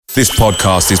This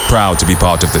podcast is proud to be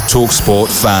part of the TalkSport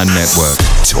Fan Network.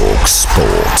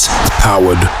 TalkSport.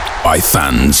 Powered by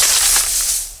fans.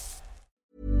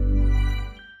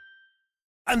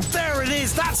 And there it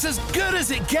is, that's as good as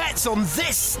it gets on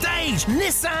this stage.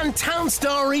 Nissan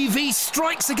Townstar EV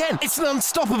strikes again. It's an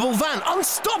unstoppable van,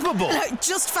 unstoppable.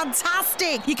 Just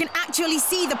fantastic. You can actually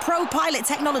see the Pro Pilot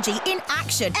technology in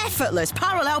action. Effortless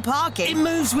parallel parking. It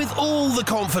moves with all the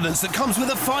confidence that comes with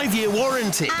a 5-year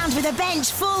warranty. And with a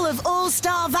bench full of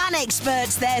all-star van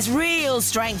experts, there's real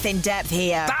strength in depth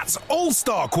here. That's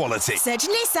all-star quality. Search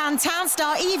Nissan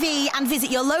Townstar EV and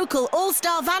visit your local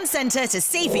all-star van centre to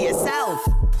see for yourself.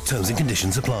 Terms and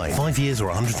conditions apply. 5 years or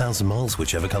 100,000 miles,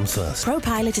 whichever comes first. Pro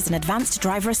Pilot is an advanced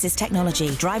driver assist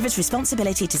technology. Driver's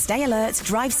responsibility to stay alert,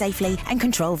 drive safely, and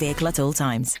control vehicle at all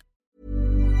times.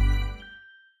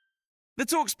 The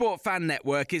TalkSport Fan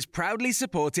Network is proudly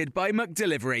supported by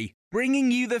McDelivery, bringing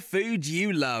you the food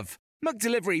you love.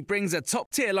 McDelivery brings a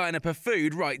top-tier lineup of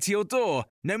food right to your door.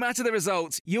 No matter the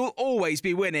result, you'll always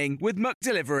be winning with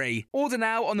McDelivery. Order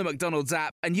now on the McDonald's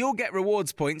app and you'll get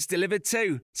rewards points delivered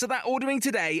too. So that ordering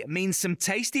today means some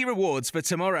tasty rewards for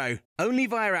tomorrow. Only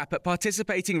via app at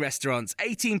participating restaurants.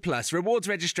 18 plus. Rewards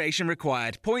registration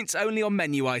required. Points only on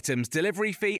menu items.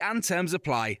 Delivery fee and terms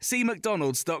apply. See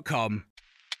mcdonalds.com.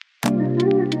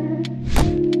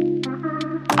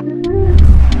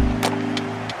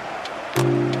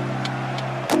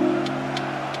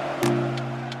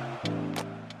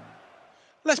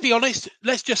 Let's be honest,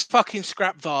 let's just fucking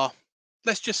scrap VAR.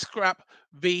 Let's just scrap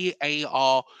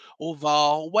VAR or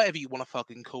VAR, whatever you want to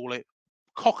fucking call it.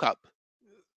 Cock up.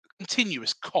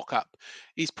 Continuous cock up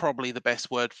is probably the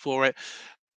best word for it.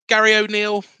 Gary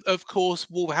O'Neill, of course,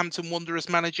 Wolverhampton Wanderers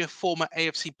manager, former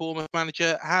AFC Bournemouth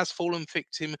manager, has fallen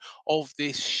victim of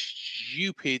this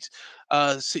stupid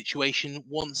situation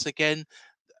once again.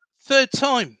 Third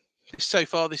time so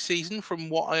far this season, from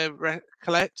what I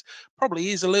recollect.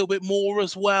 Probably is a little bit more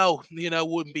as well.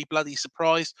 Wouldn't be bloody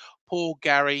surprised. Poor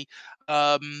Gary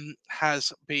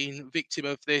has been victim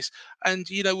of this and,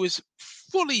 was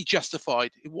fully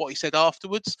justified in what he said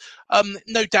afterwards.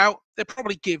 No doubt they'll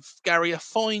probably give Gary a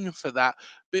fine for that.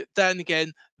 But then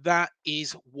again, that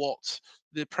is what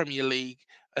the Premier League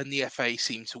and the FA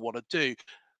seem to want to do.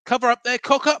 Cover up their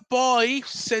cock up by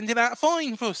sending out a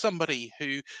fine for somebody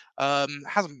who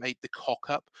hasn't made the cock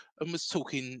up and was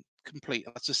talking complete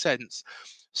utter sense.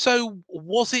 So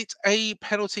was it a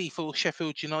penalty for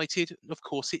Sheffield United? Of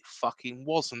course it fucking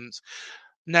wasn't.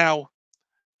 Now,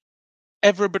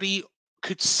 everybody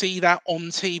could see that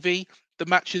on TV. The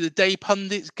match of the day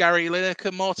pundits, Gary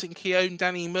Lineker, Martin Keown,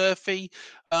 Danny Murphy,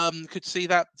 could see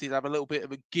that. Did have a little bit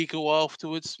of a giggle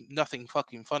afterwards. Nothing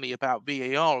fucking funny about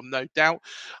VAR, no doubt.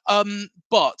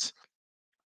 But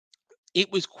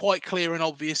it was quite clear and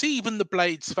obvious. Even the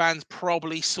Blades fans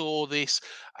probably saw this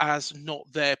as not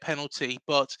their penalty.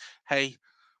 But hey,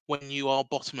 when you are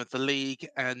bottom of the league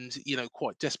and,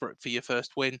 quite desperate for your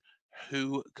first win,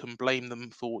 who can blame them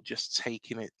for just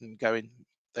taking it and going,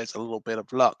 there's a little bit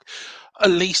of luck. At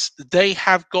least they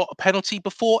have got a penalty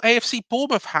before AFC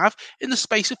Bournemouth have in the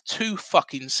space of 2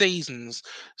 fucking seasons.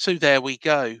 So there we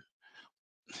go.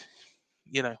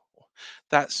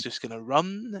 That's just going to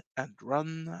run and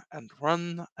run and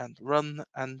run and run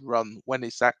and run. When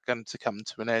is that going to come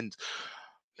to an end?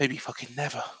 Maybe fucking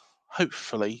never.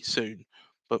 Hopefully soon.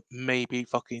 But maybe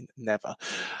fucking never.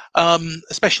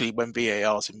 Especially when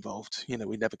VAR's involved.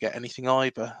 We never get anything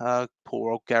either.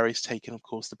 Poor old Gary's taken, of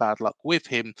course, the bad luck with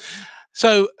him.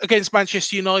 So against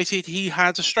Manchester United, he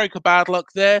had a stroke of bad luck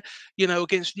there.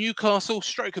 Against Newcastle,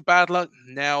 stroke of bad luck.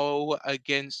 Now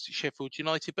against Sheffield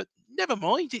United. But never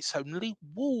mind, it's only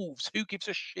Wolves. Who gives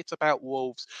a shit about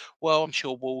Wolves? Well, I'm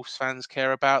sure Wolves fans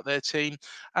care about their team,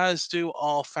 as do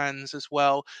our fans as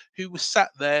well, who were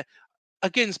sat there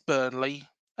against Burnley.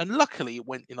 And luckily it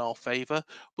went in our favour,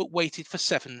 but waited for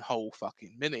 7 whole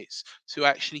fucking minutes to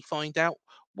actually find out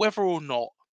whether or not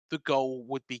the goal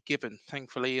would be given.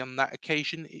 Thankfully, on that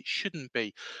occasion, it shouldn't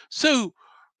be. So,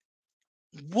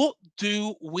 what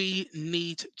do we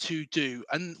need to do?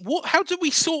 And how do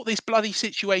we sort this bloody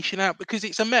situation out? Because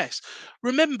it's a mess.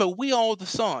 Remember, we are the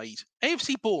side.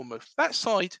 AFC Bournemouth, that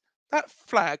side, that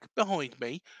flag behind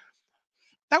me,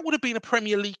 that would have been a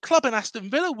Premier League club, and Aston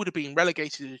Villa would have been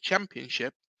relegated to the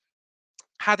Championship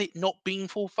had it not been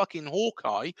for fucking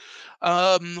Hawkeye.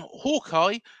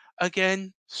 Hawkeye,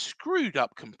 again, screwed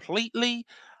up completely,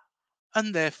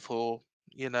 and therefore,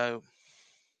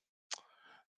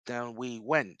 down we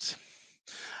went.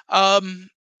 But,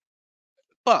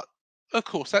 of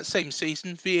course, that same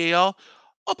season, VAR,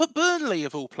 up at Burnley,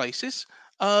 of all places,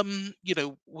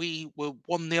 we were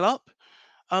 1-0 up.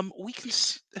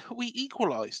 we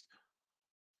equalised,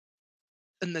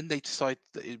 and then they decide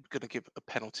that they're going to give a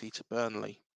penalty to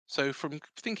Burnley. So from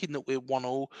thinking that we're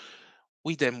 1-1,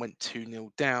 we then went 2-0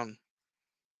 down.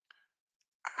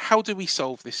 How do we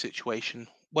solve this situation?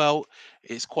 Well,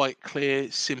 it's quite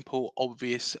clear, simple,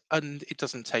 obvious, and it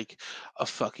doesn't take a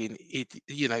fucking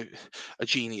a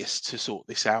genius to sort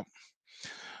this out.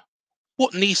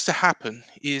 What needs to happen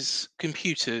is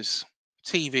computers,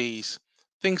 TVs,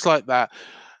 things like that.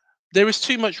 There is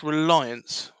too much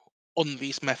reliance on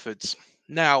these methods.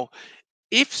 Now,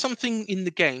 if something in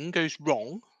the game goes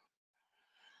wrong,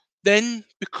 then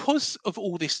because of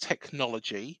all this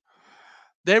technology,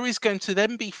 there is going to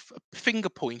then be finger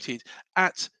pointed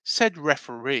at said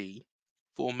referee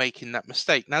for making that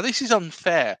mistake. Now, this is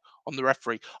unfair on the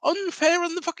referee. Unfair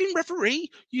on the fucking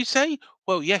referee, you say?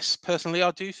 Well, yes, personally,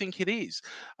 I do think it is.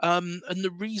 And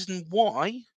the reason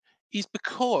why is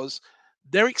because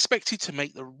they're expected to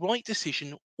make the right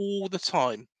decision all the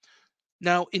time.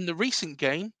 Now, in the recent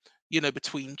game,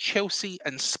 between Chelsea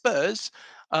and Spurs,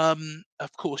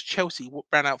 of course, Chelsea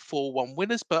ran out 4-1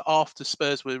 winners, but after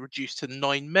Spurs were reduced to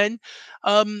 9 men,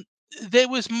 um, there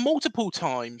was multiple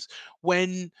times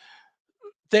when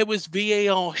there was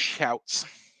VAR shouts.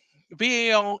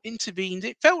 VAR intervened.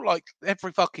 It felt like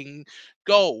every fucking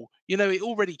goal. It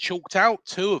already chalked out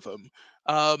two of them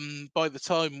by the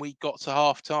time we got to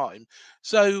half time.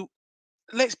 So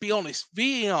let's be honest,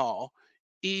 VAR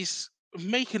is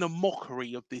making a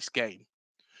mockery of this game.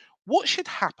 What should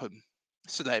happen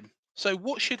to them? So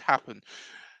what should happen?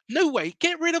 No way,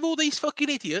 get rid of all these fucking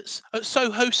idiots at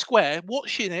Soho Square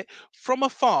watching it from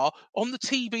afar on the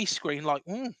TV screen like,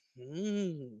 oh,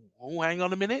 hang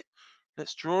on a minute.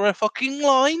 Let's draw a fucking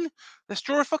line. Let's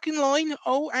draw a fucking line.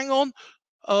 Oh, hang on.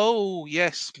 Oh,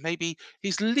 yes, maybe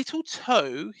his little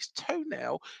toe, his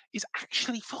toenail, is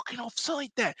actually fucking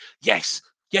offside there. Yes,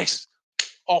 yes,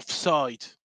 offside.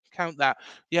 Count that.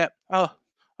 Yeah. Oh,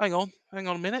 hang on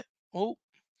a minute. Oh,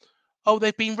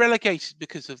 they've been relegated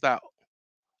because of that.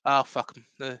 Ah, fuck them.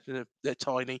 They're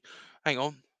tiny. Hang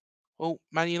on. Oh,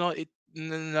 Man United.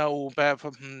 No, bad.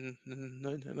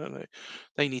 No.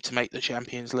 They need to make the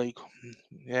Champions League.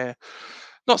 Yeah.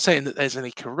 Not saying that there's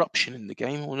any corruption in the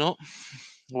game or not.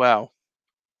 Well,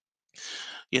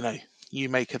 you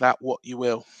make of that what you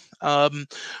will.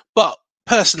 But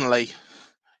personally,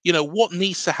 what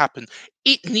needs to happen?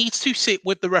 It needs to sit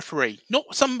with the referee, not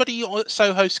somebody at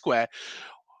Soho Square.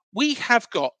 We have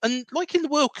got, and like in the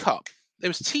World Cup, there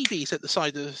was TVs at the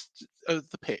side of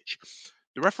the pitch.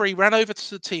 The referee ran over to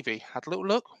the TV, had a little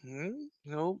look.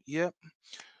 No, yeah,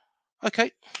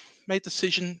 okay, made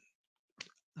decision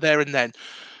there and then.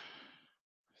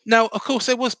 Now, of course,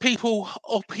 there was people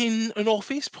up in an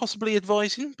office possibly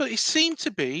advising, but it seemed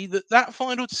to be that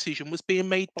final decision was being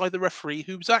made by the referee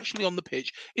who was actually on the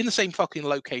pitch in the same fucking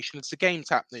location as the game's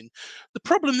happening. The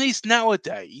problem is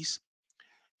nowadays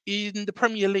in the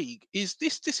Premier League is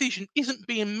this decision isn't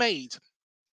being made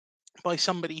by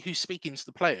somebody who's speaking to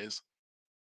the players.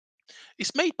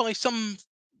 It's made by some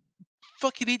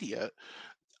fucking idiot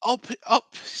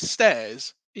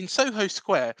upstairs in Soho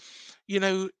Square,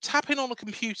 tapping on a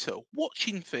computer,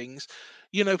 watching things,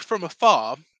 from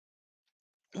afar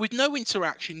with no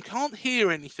interaction, can't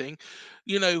hear anything,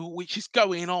 which is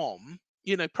going on.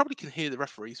 Probably can hear the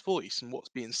referee's voice and what's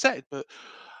being said, but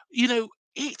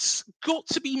it's got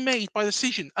to be made by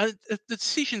decision. The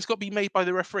decision's got to be made by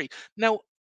the referee. Now,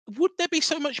 would there be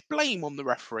so much blame on the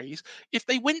referees if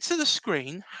they went to the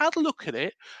screen, had a look at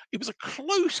it, it was a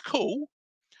close call,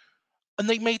 and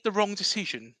they made the wrong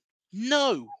decision?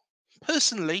 No.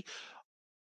 Personally,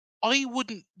 I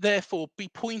wouldn't therefore be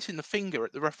pointing the finger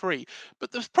at the referee.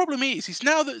 But the problem is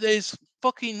now that there's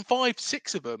fucking 5,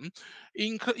 6 of them,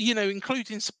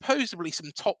 including supposedly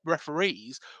some top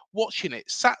referees watching it,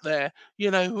 sat there,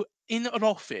 in an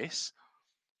office,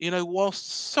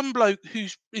 whilst some bloke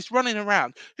is running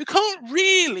around who can't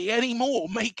really anymore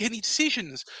make any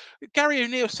decisions. Gary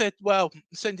O'Neill said, well,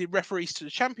 sending referees to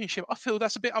the Championship, I feel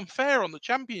that's a bit unfair on the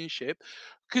Championship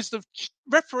because the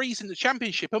referees in the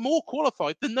Championship are more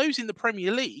qualified than those in the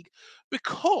Premier League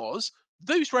because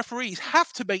those referees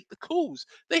have to make the calls.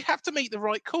 They have to make the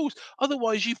right calls.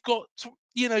 Otherwise, you've got,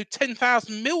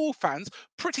 10,000 Millwall fans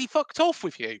pretty fucked off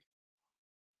with you.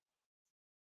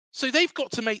 So they've got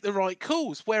to make the right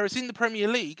calls. Whereas in the Premier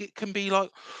League, it can be like,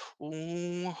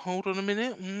 oh, hold on a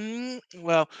minute.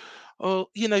 Well,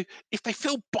 if they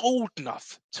feel bold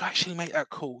enough to actually make that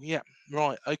call, yeah,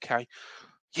 right, okay.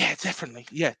 Yeah, definitely.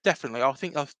 Yeah, definitely. I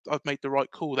think I've made the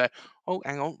right call there. Oh,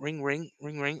 hang on. Ring, ring,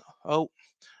 ring, ring. Oh,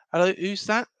 hello. Who's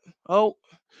that? Oh,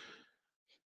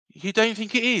 you don't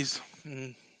think it is?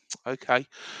 Okay.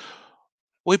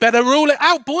 We better rule it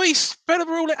out, boys. Better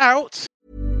rule it out.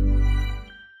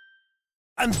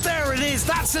 And there it is,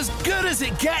 that's as good as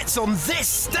it gets on this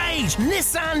stage.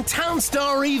 Nissan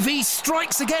Townstar EV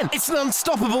strikes again. It's an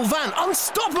unstoppable van,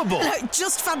 unstoppable.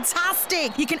 Just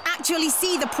fantastic. You can actually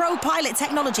see the Pro Pilot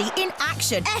technology in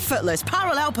action. Effortless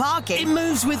parallel It parking.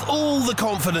 moves with all the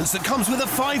confidence that comes with a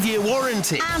 5-year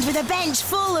warranty. And with a bench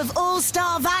full of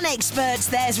all-star van experts,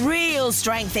 there's real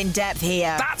strength in depth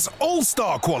here. That's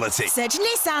all-star quality. Search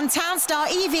Nissan Townstar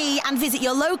EV and visit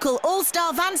your local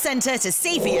all-star van centre to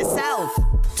see for yourself.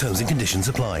 Terms and conditions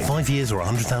apply. 5 years or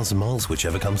 100,000 miles,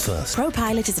 whichever comes first. Pro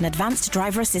Pilot is an advanced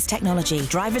driver assist technology.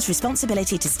 Driver's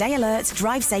responsibility to stay alert,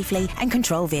 drive safely, and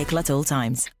control vehicle at all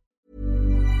times.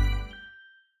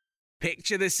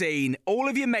 Picture the scene. All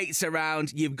of your mates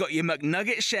around, you've got your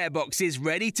McNugget share boxes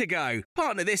ready to go.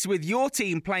 Partner this with your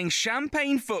team playing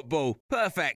champagne football.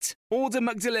 Perfect. Order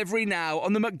McDelivery now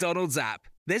on the McDonald's app.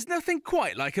 There's nothing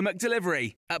quite like a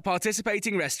McDelivery. At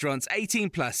participating restaurants,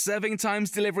 18 plus, serving times,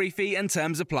 delivery fee and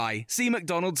terms apply. See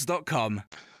mcdonalds.com.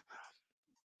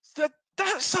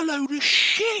 That's a load of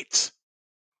shit.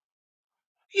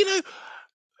 You know,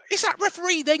 is that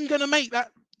referee then going to make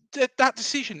that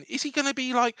decision? Is he going to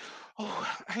be like, oh,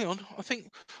 hang on, I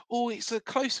think, oh, it's a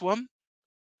close one.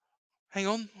 Hang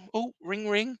on, oh, ring,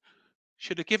 ring.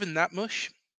 Should have given that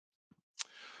mush.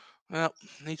 Well,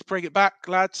 need to bring it back,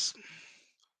 lads.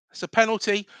 It's a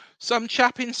penalty. Some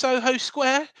chap in Soho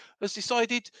Square has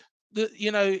decided that, you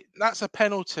know, that's a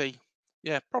penalty.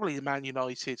 Yeah, probably the Man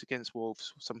United against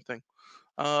Wolves or something.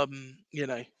 You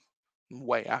know,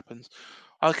 way it happens.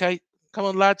 Okay, come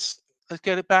on, lads. Let's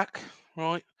get it back.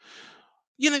 Right.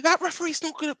 You know, that referee's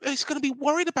not going to, it's going to be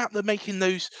worried about them making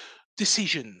those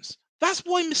decisions. That's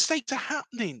why mistakes are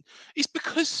happening. It's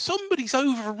because somebody's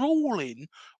overruling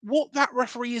what that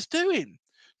referee is doing.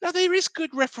 Now, there is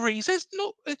good referees. There's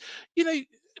not, you know,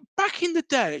 back in the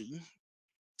day,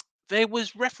 there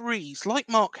was referees like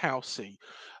Mark Housey,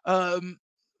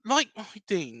 like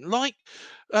Dean, like,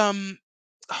 I'm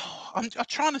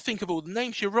trying to think of all the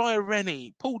names, Uriah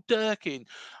Rennie, Paul Durkin,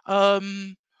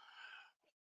 Graham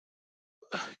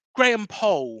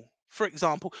Pole, for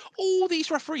example. All these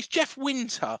referees, Jeff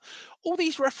Winter, all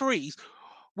these referees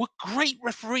were great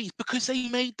referees because they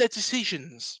made their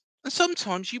decisions. And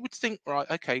sometimes you would think, right,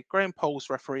 okay, Graham Pole's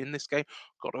referee in this game,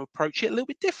 got to approach it a little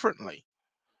bit differently.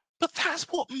 But that's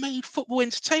what made football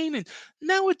entertaining.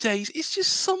 Nowadays, it's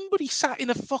just somebody sat in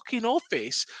a fucking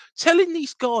office telling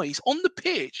these guys on the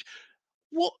pitch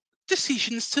what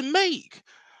decisions to make.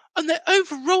 And they're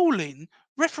overruling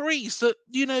referees that,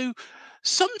 you know,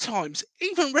 sometimes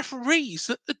even referees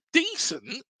that are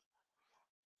decent,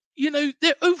 you know,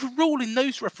 they're overruling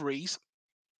those referees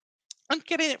and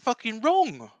getting it fucking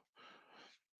wrong.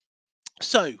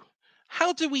 So,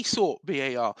 how do we sort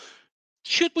VAR?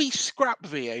 Should we scrap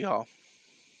VAR?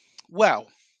 Well,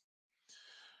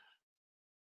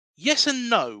 yes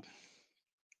and no.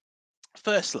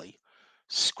 Firstly,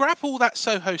 scrap all that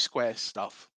Soho Square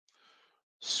stuff.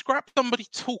 Scrap somebody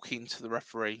talking to the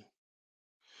referee.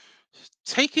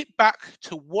 Take it back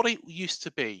to what it used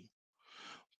to be.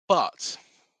 But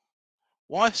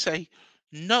why I say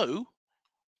no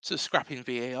to scrapping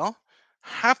VAR,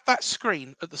 have that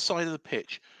screen at the side of the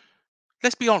pitch.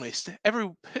 Let's be honest,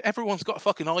 everyone's got a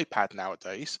fucking iPad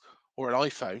nowadays, or an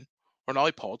iPhone, or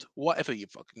an iPod, whatever you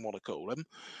fucking want to call them.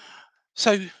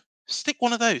 So stick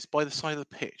one of those by the side of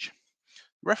the pitch.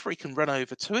 The referee can run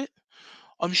over to it.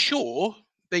 I'm sure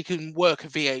they can work a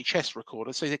VHS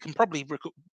recorder, so they can probably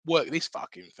work this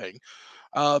fucking thing.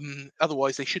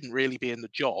 Otherwise, they shouldn't really be in the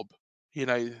job. You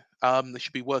know, they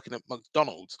should be working at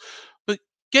McDonald's. But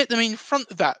get them in front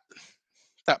of that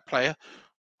player,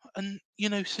 and you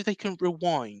know, so they can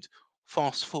rewind,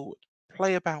 fast forward,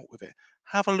 play about with it,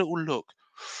 have a little look.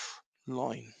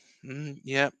 Line,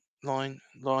 yeah, line.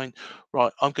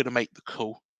 Right, I'm going to make the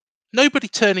call. Nobody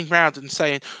turning round and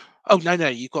saying, "Oh no,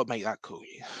 you've got to make that call.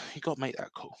 You've got to make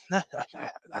that call. No,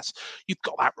 that's you've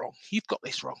got that wrong. You've got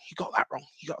this wrong. You got that wrong.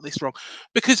 You got this wrong."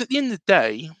 Because at the end of the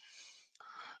day,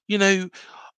 you know,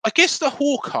 I guess the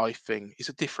Hawkeye thing is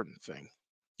a different thing.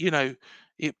 You know,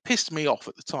 it pissed me off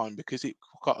at the time because it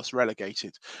got us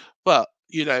relegated. But,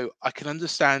 you know, I can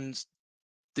understand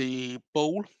the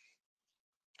ball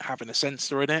having a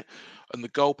sensor in it and the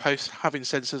goalposts having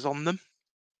sensors on them.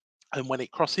 And when it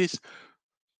crosses,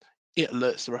 it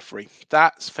alerts the referee.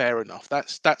 That's fair enough.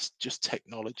 That's just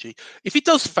technology. If it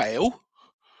does fail,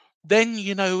 then,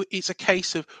 you know, it's a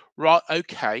case of, right,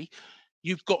 okay,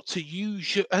 you've got to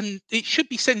use your, and it should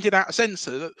be sending out a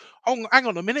sensor that, oh, hang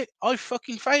on a minute, I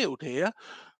fucking failed here.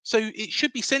 So it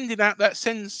should be sending out that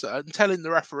sensor and telling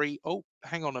the referee, oh,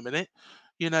 hang on a minute,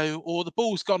 or the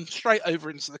ball's gone straight over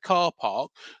into the car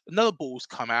park, another ball's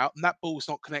come out, and that ball's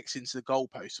not connecting to the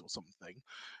goalpost or something,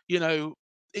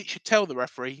 it should tell the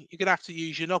referee, you're going to have to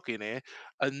use your noggin here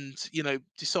and,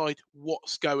 decide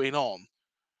what's going on.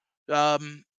 But,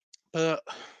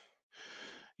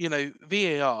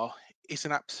 VAR is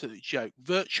an absolute joke.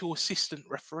 Virtual assistant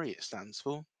referee, it stands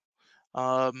for.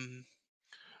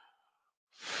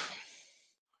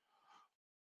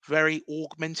 Very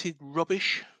augmented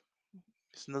rubbish.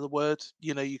 It's another word,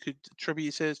 you could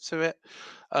attribute to it.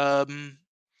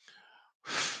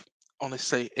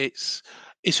 Honestly, it's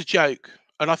a joke.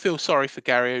 And I feel sorry for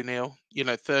Gary O'Neill.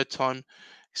 Third time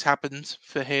it's happened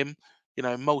for him.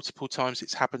 Multiple times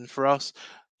it's happened for us.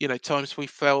 Times we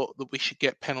felt that we should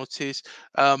get penalties,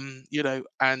 and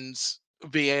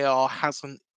VAR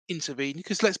hasn't intervened,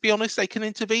 because let's be honest, they can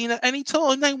intervene at any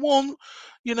time they want.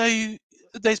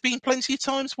 There's been plenty of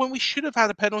times when we should have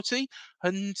had a penalty,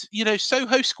 and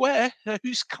Soho Square,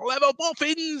 whose clever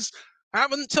boffins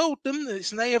haven't told them that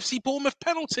it's an AFC Bournemouth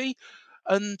penalty,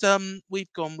 and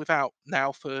we've gone without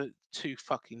now for 2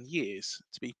 fucking years,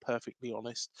 to be perfectly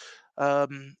honest.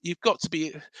 You've got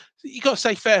to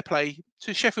say fair play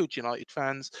to Sheffield United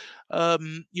fans.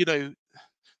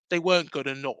 They weren't going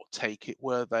to not take it,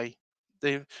 were they?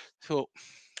 They thought,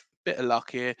 bit of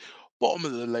luck here, bottom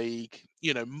of the league,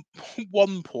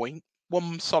 1 point,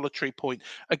 1 solitary point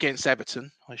against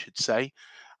Everton, I should say.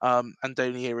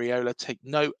 Andoni Iraola take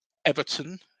no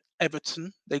Everton,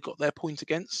 they got their point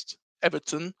against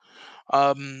Everton,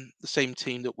 the same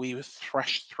team that we were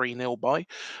thrashed 3-0 by.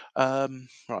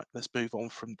 Right, let's move on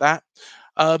from that.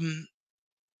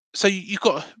 So you've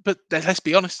got, but let's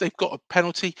be honest, they've got a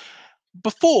penalty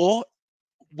before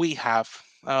we have.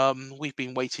 We've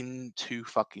been waiting 2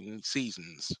 fucking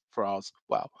seasons for ours.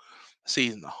 Well, a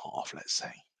season and a half, let's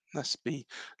say. Let's be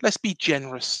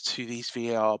generous to these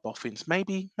VAR boffins.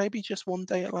 Maybe just one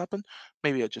day it'll happen.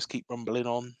 Maybe I'll just keep rumbling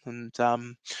on, and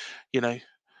I'll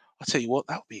tell you what,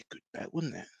 that would be a good bet,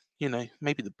 wouldn't it?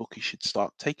 Maybe the bookie should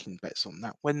start taking bets on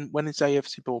that. When is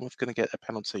AFC Bournemouth going to get a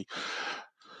penalty?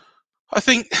 I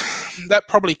think that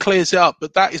probably clears it up,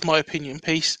 but that is my opinion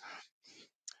piece.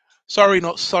 Sorry,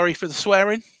 not sorry for the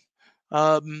swearing.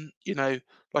 Like I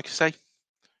say,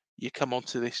 you come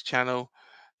onto this channel,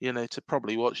 to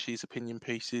probably watch these opinion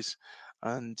pieces,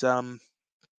 and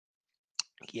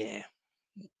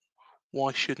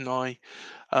why shouldn't I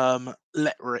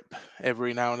let rip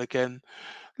every now and again?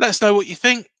 Let us know what you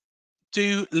think.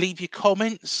 Do leave your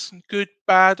comments, good,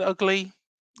 bad, ugly,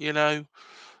 anything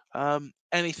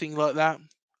like that,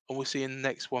 and we'll see you in the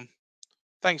next one.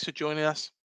 Thanks for joining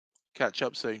us. Catch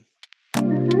up soon.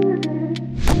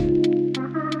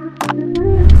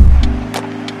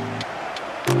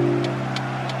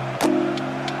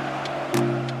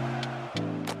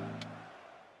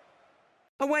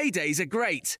 Away days are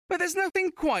great, but there's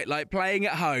nothing quite like playing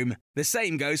at home. The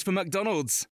same goes for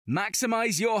McDonald's.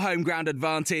 Maximise your home ground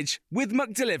advantage with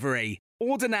McDelivery.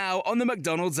 Order now on the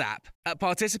McDonald's app. At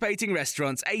participating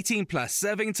restaurants, 18 plus,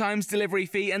 serving times, delivery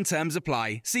fee and terms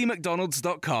apply. See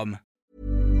mcdonalds.com.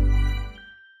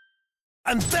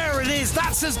 And there it is,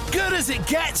 that's as good as it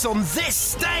gets on this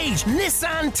stage.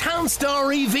 Nissan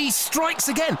Townstar EV strikes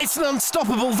again. It's an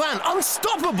unstoppable van,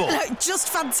 unstoppable. Just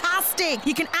fantastic.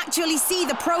 You can actually see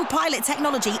the Pro Pilot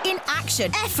technology in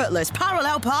action. Effortless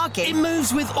parallel parking. It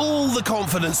moves with all the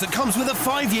confidence that comes with a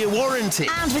 5-year warranty.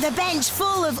 And with a bench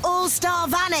full of all-star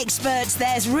van experts,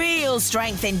 there's real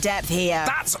strength in depth here.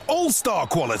 That's all-star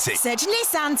quality. Search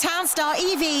Nissan Townstar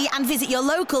EV and visit your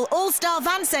local all-star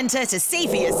van centre to see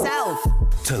for yourself.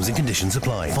 Terms and conditions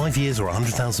apply. 5 years or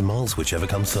 100,000 miles, whichever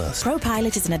comes first. Pro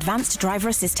Pilot is an advanced driver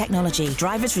assist technology.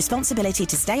 Driver's responsibility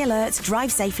to stay alert, drive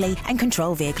safely, and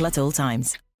control vehicle at all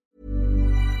times.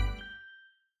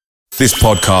 This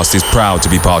podcast is proud to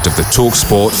be part of the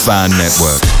TalkSport Fan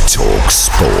Network.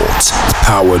 TalkSport.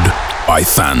 Powered by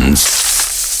fans.